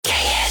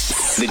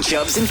K-Hits. The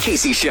Chubbs and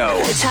Kacy Show.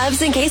 The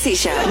Chubbs and Kacy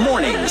Show.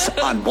 Mornings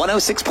on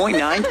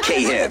 106.9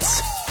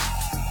 K-Hits.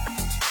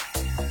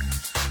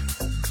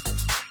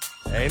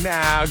 Hey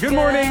now, good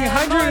morning.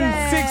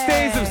 106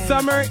 days of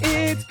summer.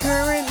 It's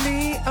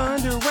currently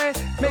underway.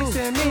 Makes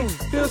me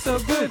feel so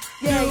good.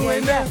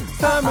 Doing that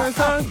summer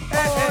song.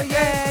 Oh,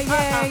 yeah.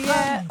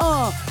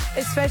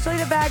 Especially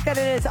the fact that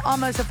it is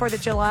almost the 4th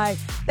of July.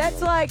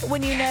 That's like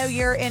when you know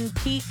you're in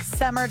peak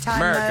summertime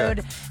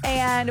mode.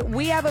 And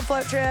we have a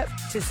float trip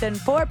to send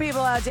 4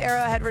 people out to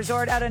Arrowhead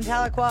Resort out in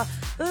Tahlequah.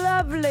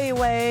 Lovely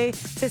way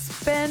to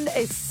spend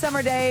a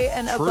summer day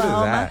in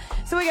Oklahoma.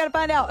 So we got to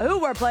find out who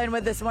we're playing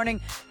with this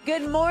morning.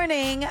 Good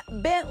morning,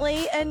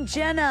 Bentley and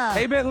Jenna.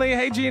 Hey, Bentley.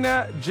 Hey,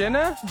 Gina.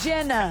 Jenna?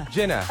 Jenna.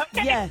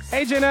 Okay. Yes.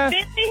 Hey, Jenna.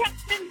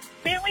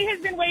 Bentley has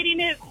been waiting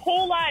his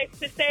whole life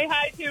to say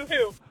hi to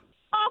who?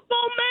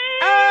 Awful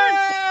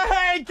Man!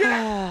 Hey,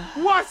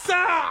 what's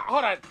up?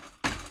 Hold on.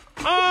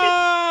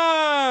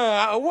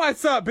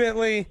 What's up,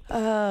 Bentley?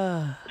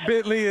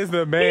 Bentley is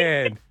the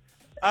man.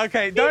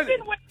 Okay, He's been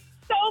waiting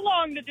so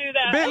long to do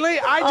that. Bentley,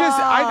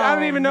 I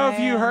don't even know if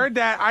you heard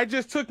that. I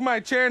just took my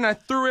chair and I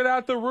threw it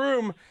out the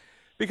room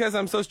because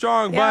I'm so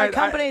strong. Yeah, but the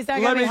company's not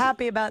going to be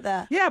happy about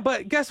that. Yeah,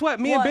 but guess what?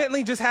 Me and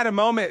Bentley just had a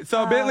moment.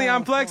 So, Bentley,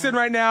 I'm flexing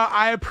right now.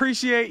 I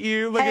appreciate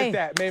you. Look at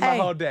that. Made my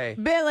whole day.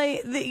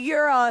 Bentley,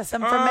 you're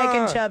awesome for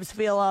making Chubbs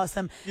feel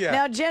awesome. Yeah.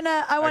 Now,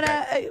 Jenna, I want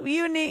to,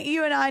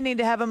 you and I need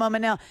to have a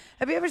moment now.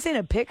 Have you ever seen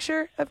a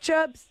picture of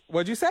Chubbs?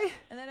 What'd you say?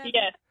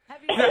 Yes.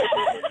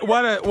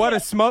 What a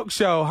smoke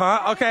show,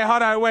 huh? Okay,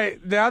 hold on,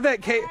 wait. Now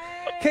that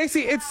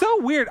Kacy, it's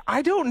so weird.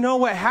 I don't know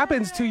what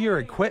happens to your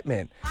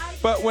equipment,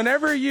 but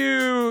whenever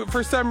you,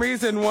 for some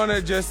reason, want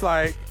to just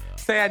like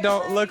say I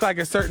don't look like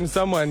a certain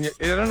someone,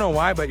 I don't know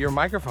why, but your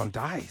microphone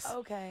dies.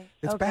 Okay.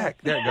 It's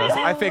back. There it goes.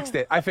 I fixed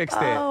it.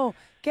 Oh,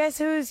 guess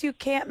who's you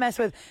can't mess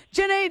with?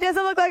 Jenna, he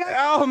doesn't look like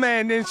Oh,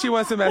 man, then she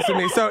wants to mess with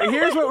me. So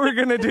here's what we're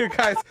going to do,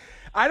 guys.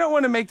 I don't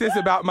want to make this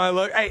about my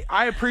look. Hey,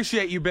 I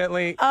appreciate you,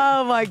 Bentley.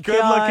 Oh, my God.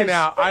 Good looking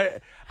out.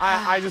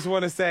 I just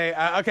want to say,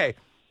 okay,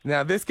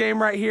 now this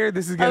game right here,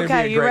 this is going to be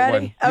a great you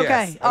ready? one.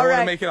 Okay, yes. all I don't want right.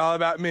 to make it all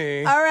about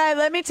me. All right,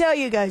 let me tell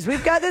you guys,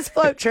 we've got this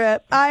float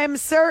trip. I am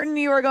certain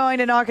you are going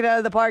to knock it out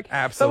of the park.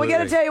 Absolutely. But we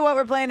got to tell you what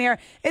we're playing here.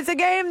 It's a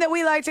game that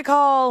we like to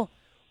call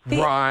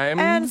the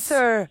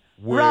Answer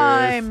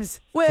Rhymes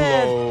with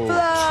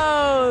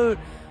Float.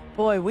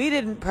 Boy, we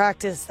didn't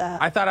practice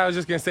that. I thought I was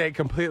just going to say it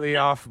completely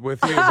off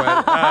with you,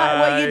 but...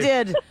 well, you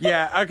did.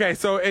 Yeah, okay,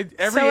 so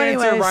every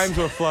answer rhymes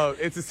with float.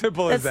 It's as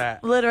simple as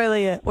that. That's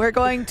literally it. We're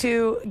going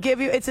to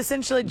give you, it's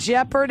essentially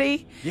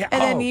Jeopardy. Yeah.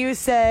 And then you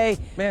say,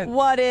 Man.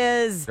 what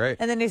is, Great.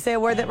 and then you say a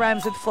word that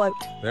rhymes with float.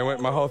 There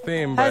went my whole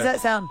theme. How does that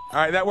sound? All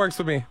right, that works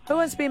for me. Who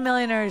Wants to Be a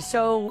Millionaire is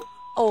so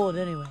old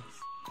anyways.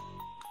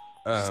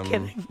 Just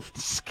kidding.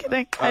 Just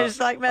kidding. I just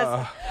like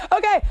messing.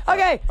 Okay.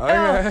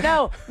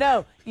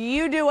 No.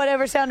 You do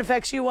whatever sound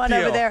effects you want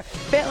over there.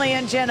 Bentley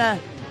and Jenna,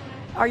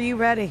 are you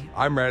ready?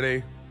 I'm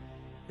ready.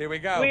 Here we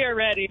go. We are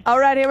ready. All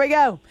right, here we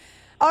go.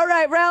 All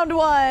right, round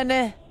 1.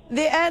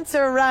 The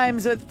answer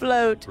rhymes with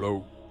float.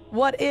 Float.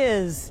 What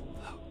is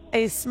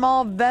a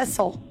small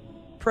vessel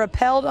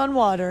propelled on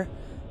water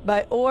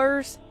by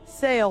oars,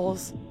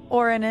 sails,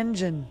 or an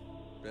engine?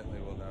 Bentley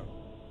will know.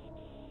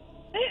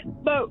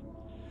 Boat.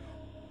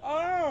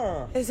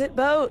 Oh. Is it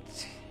boat?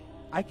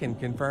 I can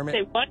confirm it.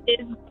 Say, what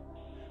is...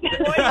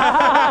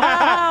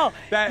 Oh,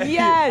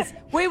 yes.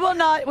 We will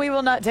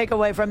not take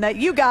away from that.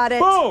 You got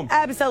it. Boom.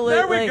 Absolutely.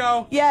 There we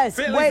go. Yes.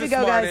 Bentley's way to the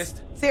go, smartest.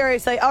 guys.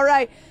 Seriously. All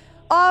right.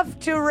 Off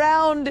to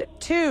round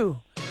 2.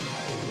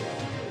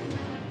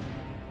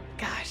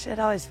 Gosh, it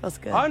always feels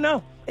good. Oh,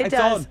 no. It it's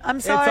does. Old.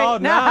 I'm sorry. It's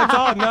old. No, it's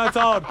old. No, it's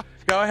old.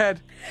 Go ahead.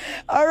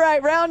 All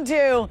right, round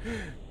 2.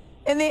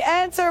 And the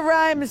answer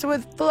rhymes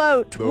with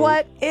float.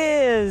 What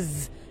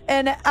is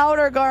an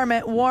outer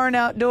garment worn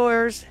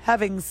outdoors,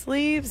 having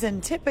sleeves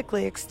and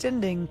typically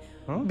extending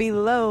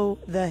below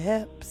the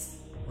hips?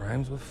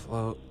 Rhymes with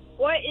float.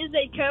 What is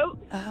a coat?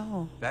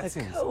 Oh, That a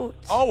seems... coat.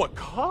 Oh, a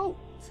coat.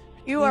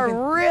 You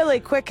are really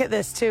quick at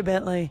this too,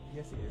 Bentley.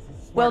 Yes, he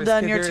is. Well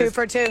done. You're 2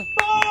 for 2.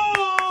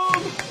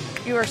 Boom!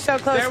 You are so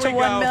close There to we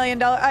 $1 go.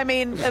 million. I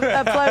mean,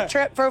 a float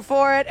trip for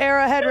 4 at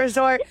Arrowhead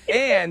Resort.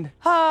 And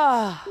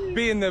Ah,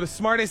 being the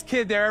smartest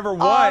kid there ever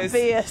was.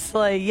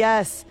 obviously,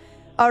 yes.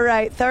 All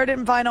right, 3rd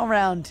and final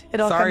round. It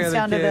all Sorry, comes other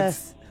down to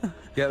kids. this.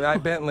 Yeah,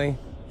 that Bentley.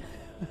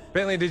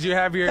 Bentley, did you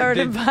have your... 3rd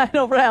and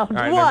final round.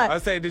 All right, What? I'll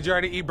say, did you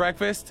already eat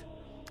breakfast?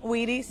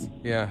 Wheaties?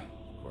 Yeah,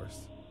 of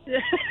course.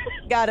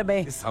 Gotta be.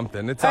 It's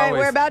something. It's All right,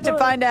 always... we're about to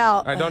find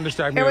out. All right, don't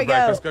distract me Here with we go.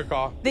 breakfast. Good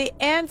call. The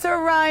answer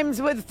rhymes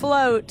with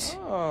float.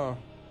 Oh.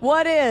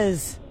 What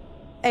is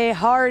a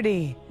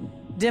hardy,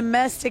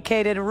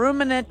 domesticated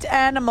ruminant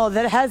animal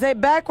that has a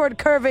backward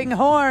curving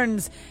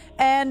horns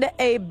and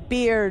a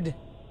beard?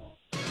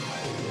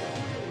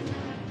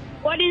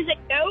 What is a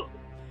goat?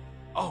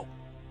 Oh.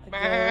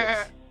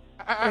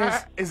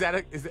 goat. Is that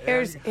a...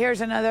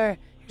 Here's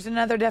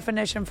another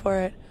definition for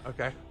it.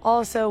 Okay.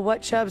 Also,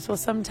 what Chubbs will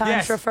sometimes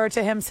Yes. refer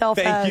to himself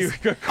as. Thank you.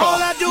 Good call.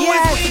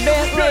 Yes,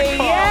 Bentley. Good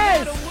call.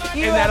 Yes.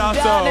 You And that have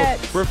done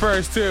also it.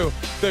 refers to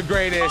the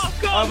greatest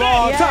Aquaman. of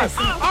all Yes.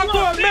 time.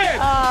 Aquaman!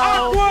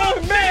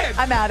 Aquaman!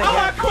 I'm outta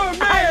here.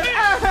 Aquaman!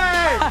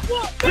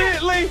 Hey!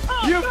 Bentley,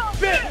 you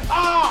bit.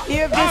 Oh,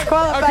 You've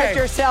disqualified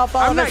yourself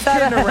all I'm of not a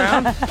sudden. kidding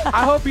around.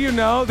 I hope you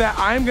know that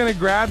I'm going to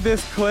grab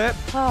this clip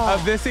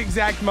of this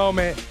exact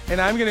moment and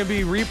I'm going to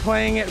be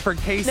replaying it for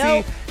Kacy.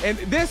 Nope. And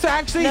this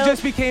actually Nope.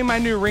 just became my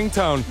new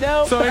ringtone.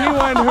 Nope. So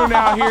anyone who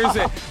now hears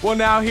it will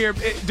now hear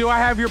it. Do I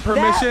have your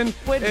permission?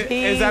 would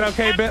be- Is that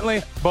okay,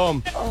 Bentley?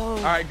 Boom. All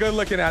right, good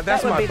looking at.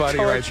 That's That would my be buddy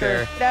torture. right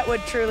there. That would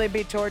truly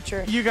be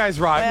torture. You guys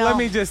rock. Well, Let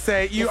me just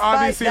say, you despite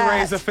obviously that,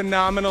 raised a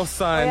phenomenal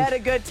son. We had a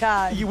good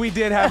time. We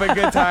did have a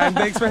good time.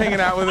 Thanks for hanging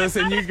out with us,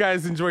 and you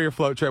guys enjoy your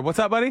float trip. What's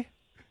up, buddy?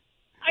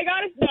 I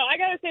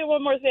gotta say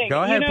one more thing.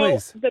 Go ahead,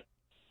 please.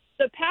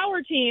 The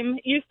power team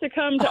used to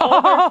come to all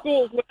of our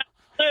schools when I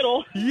was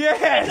little.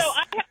 Yes. So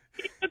I have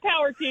to teach the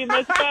power team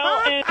as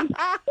well. And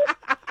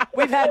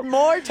We've had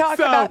more talk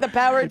about the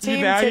power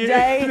team now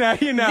today now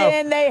you know.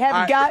 than they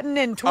have gotten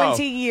in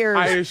 20 years.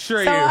 I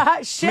assure So,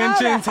 you, shout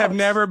mentions out. have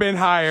never been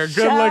higher. Good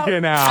Shout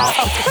looking out.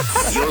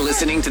 You're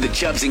listening to the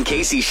Chubbs and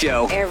Kacy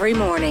Show. Every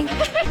morning.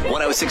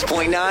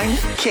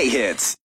 106.9 K-Hits.